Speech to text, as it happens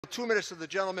2 minutes to the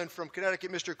gentleman from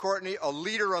Connecticut, Mr. Courtney, a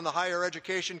leader on the Higher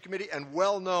Education Committee and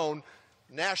well known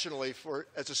nationally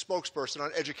as a spokesperson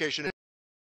on education.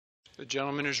 The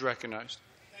gentleman is recognized.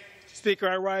 Speaker,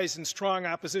 I rise in strong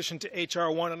opposition to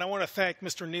H.R. 1, and I want to thank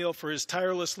Mr. Neal for his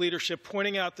tireless leadership,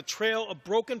 pointing out the trail of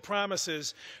broken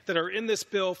promises that are in this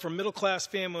bill for middle-class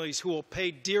families who will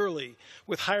pay dearly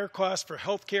with higher costs for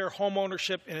health care, home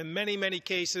ownership, and in many, many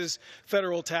cases,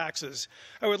 federal taxes.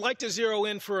 I would like to zero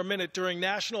in for a minute during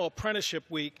National Apprenticeship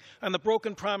Week on the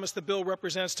broken promise the bill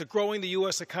represents to growing the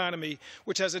U.S. economy,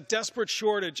 which has a desperate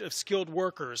shortage of skilled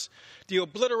workers. The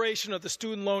obliteration of the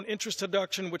student loan interest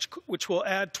deduction, which will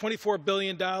add $24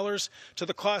 billion to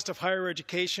the cost of higher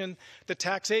education, the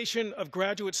taxation of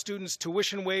graduate students'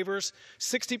 tuition waivers,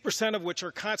 60% of which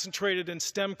are concentrated in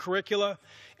STEM curricula,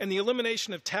 and the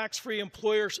elimination of tax-free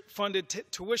employer-funded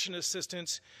tuition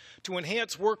assistance to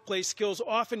enhance workplace skills,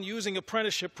 often using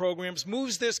apprenticeship programs,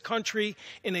 moves this country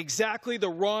in exactly the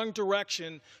wrong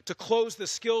direction to close the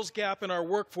skills gap in our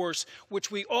workforce, which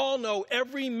we all know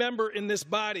every member in this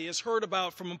body has heard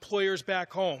about from employers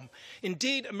back home.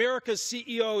 Indeed, America's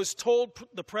CEOs told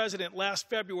the President last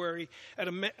February at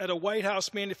a White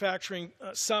House manufacturing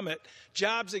summit,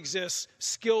 jobs exist,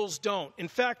 skills don't. In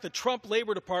fact, the Trump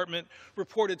Labor Department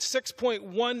reported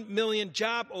 6.1 million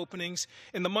job openings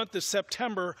in the month of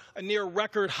September, a near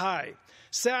record high.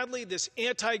 Sadly, this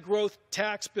anti-growth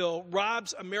tax bill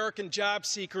robs American job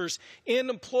seekers and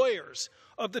employers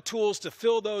of the tools to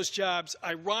fill those jobs,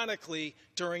 ironically,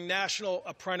 during National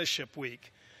Apprenticeship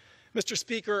Week. Mr.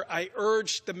 Speaker, I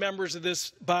urge the members of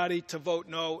this body to vote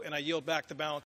no, and I yield back the balance.